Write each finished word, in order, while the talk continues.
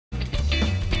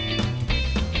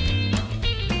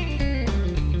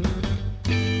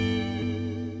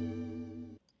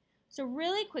So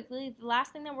really quickly, the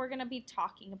last thing that we're going to be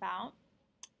talking about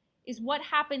is what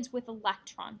happens with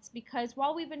electrons, because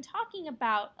while we've been talking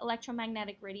about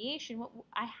electromagnetic radiation, what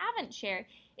I haven't shared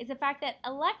is the fact that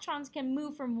electrons can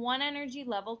move from one energy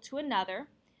level to another,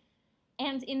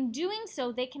 and in doing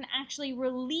so they can actually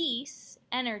release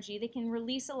energy. They can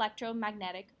release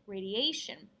electromagnetic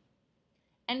radiation.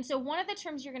 And so one of the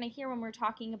terms you're going to hear when we're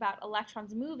talking about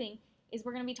electrons moving is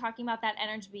we're going to be talking about that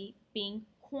energy being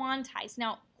quantized.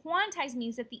 Now, quantized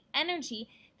means that the energy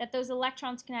that those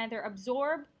electrons can either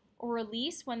absorb or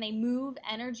release when they move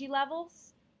energy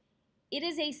levels, it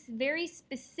is a very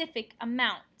specific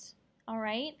amount, all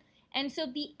right? And so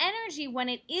the energy, when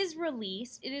it is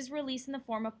released in the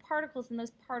form of particles, and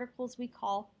those particles we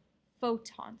call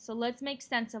photons. So let's make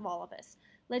sense of all of this.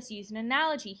 Let's use an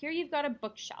analogy. Here you've got a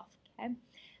bookshelf, okay?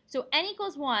 So n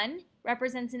equals 1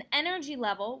 represents an energy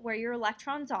level where your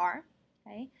electrons are,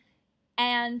 okay?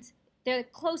 And they're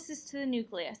closest to the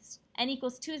nucleus. N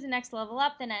equals 2 is the next level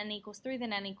up, then n equals 3,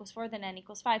 then n equals 4, then n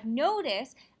equals 5.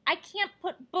 Notice I can't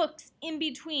put books in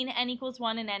between n equals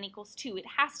 1 and n equals 2. It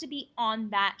has to be on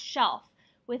that shelf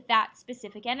with that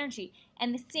specific energy.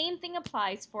 And the same thing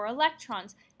applies for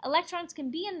electrons. Electrons can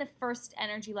be in the first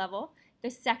energy level, the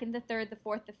second, the third, the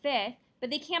fourth, the fifth, but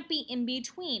they can't be in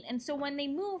between. And so when they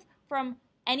move from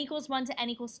n equals 1 to n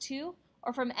equals 2,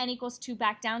 or from n equals 2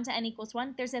 back down to n equals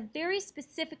 1, there's a very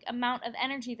specific amount of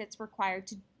energy that's required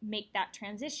to make that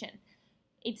transition.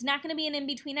 It's not going to be an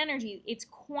in-between energy. It's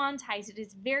quantized. It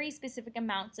is very specific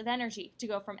amounts of energy to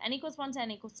go from n equals 1 to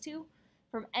n equals 2,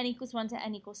 from n equals 1 to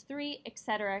n equals 3,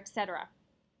 etc., etc.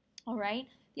 All right?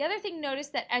 The other thing, notice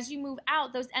that as you move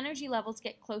out, those energy levels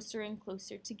get closer and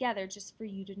closer together, just for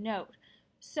you to note.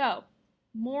 So,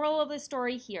 moral of the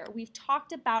story here, we've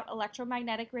talked about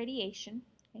electromagnetic radiation.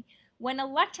 Okay? When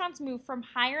electrons move from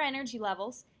higher energy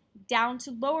levels down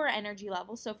to lower energy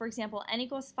levels, so for example, n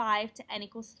equals 5 to n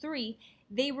equals 3,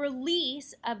 they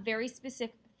release a very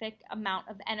specific amount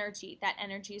of energy. That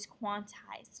energy is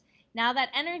quantized. Now that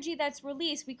energy that's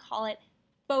released, we call it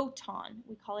photon.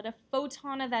 We call it a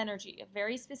photon of energy, a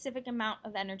very specific amount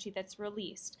of energy that's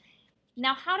released.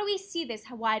 Now, how do we see this?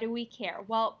 Why do we care?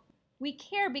 Well, we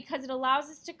care because it allows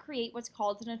us to create what's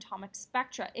called an atomic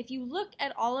spectra. If you look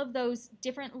at all of those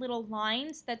different little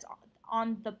lines that's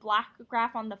on the black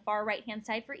graph on the far right-hand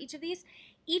side for each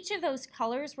of those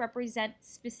colors represent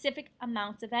specific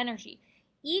amounts of energy.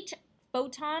 Each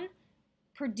photon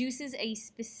produces a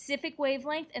specific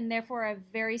wavelength and therefore a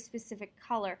very specific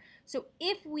color. So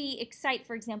if we excite,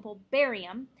 for example,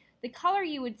 barium, the color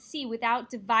you would see without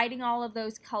dividing all of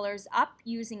those colors up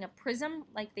using a prism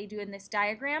like they do in this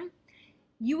diagram,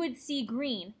 you would see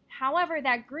green. However,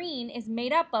 that green is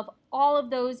made up of all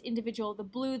of those individual, the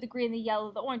blue, the green, the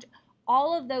yellow, the orange,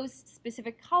 all of those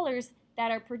specific colors that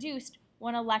are produced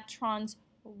when electrons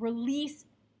release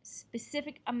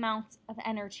specific amounts of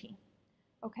energy.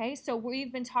 Okay, so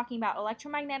we've been talking about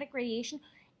electromagnetic radiation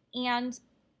and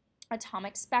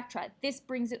atomic spectra. This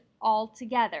brings it all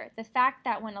together. The fact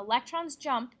that when electrons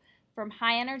jump from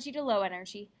high energy to low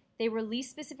energy, they release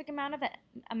specific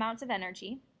amounts of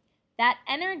energy. That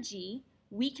energy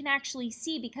we can actually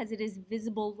see because it is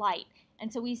visible light.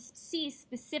 And so we see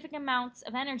specific amounts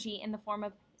of energy in the form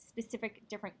of specific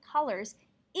different colors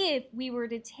if we were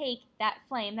to take that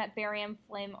flame, that barium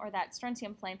flame or that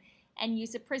strontium flame, and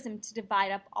use a prism to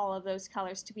divide up all of those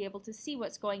colors to be able to see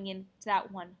what's going into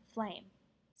that one flame.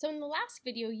 So in the last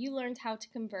video, you learned how to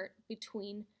convert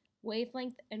between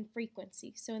wavelength and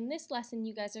frequency. So in this lesson,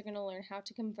 you guys are going to learn how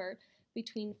to convert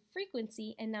between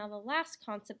frequency and now the last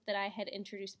concept that I had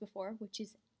introduced before, which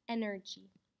is energy.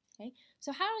 Okay?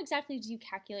 So how exactly do you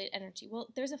calculate energy? Well,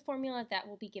 there's a formula that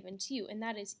will be given to you, and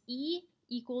that is E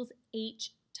equals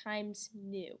H times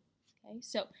nu. Okay?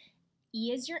 So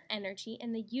E is your energy,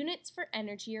 and the units for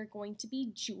energy are going to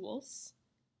be joules.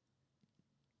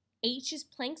 H is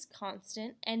Planck's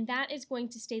constant, and that is going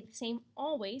to stay the same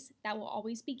always. That will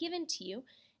always be given to you.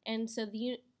 And so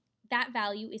that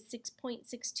value is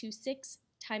 6.626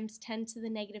 times 10 to the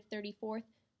negative 34th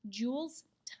joules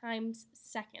times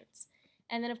seconds.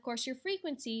 And then, of course, your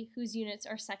frequency, whose units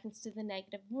are seconds to the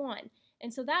negative 1.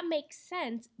 And so that makes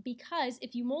sense because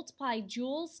if you multiply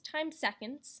joules times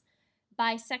seconds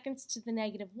by seconds to the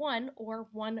negative 1, or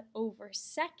 1 over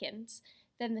seconds,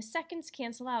 then the seconds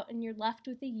cancel out and you're left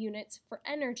with the units for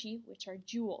energy, which are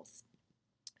joules.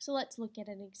 So let's look at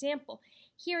an example.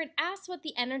 Here it asks what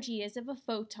the energy is of a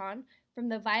photon from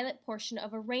the violet portion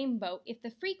of a rainbow if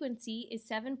the frequency is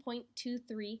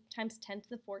 7.23 times 10 to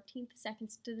the 14th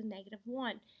seconds to the negative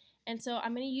 1. And so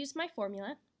I'm going to use my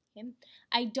formula. Okay?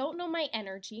 I don't know my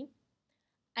energy.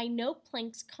 I know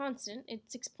Planck's constant,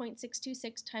 it's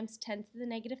 6.626 times 10 to the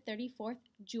negative 34th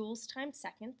joules times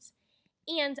seconds,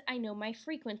 and I know my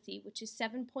frequency, which is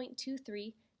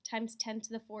 7.23 times 10 to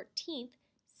the 14th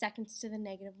seconds to the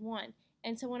negative 1.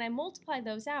 And so when I multiply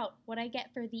those out, what I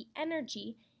get for the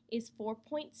energy is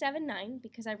 4.79,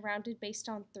 because I rounded based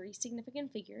on 3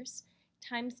 significant figures,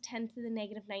 times 10 to the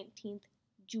negative 19th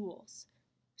joules.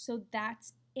 So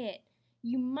that's it.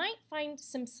 You might find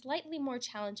some slightly more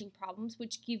challenging problems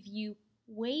which give you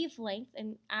wavelength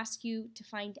and ask you to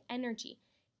find energy.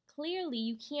 Clearly,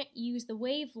 you can't use the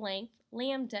wavelength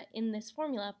lambda in this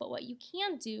formula, but what you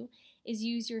can do is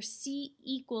use your C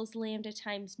equals lambda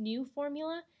times nu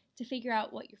formula to figure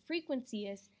out what your frequency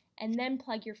is, and then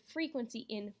plug your frequency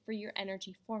in for your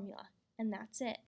energy formula. And that's it.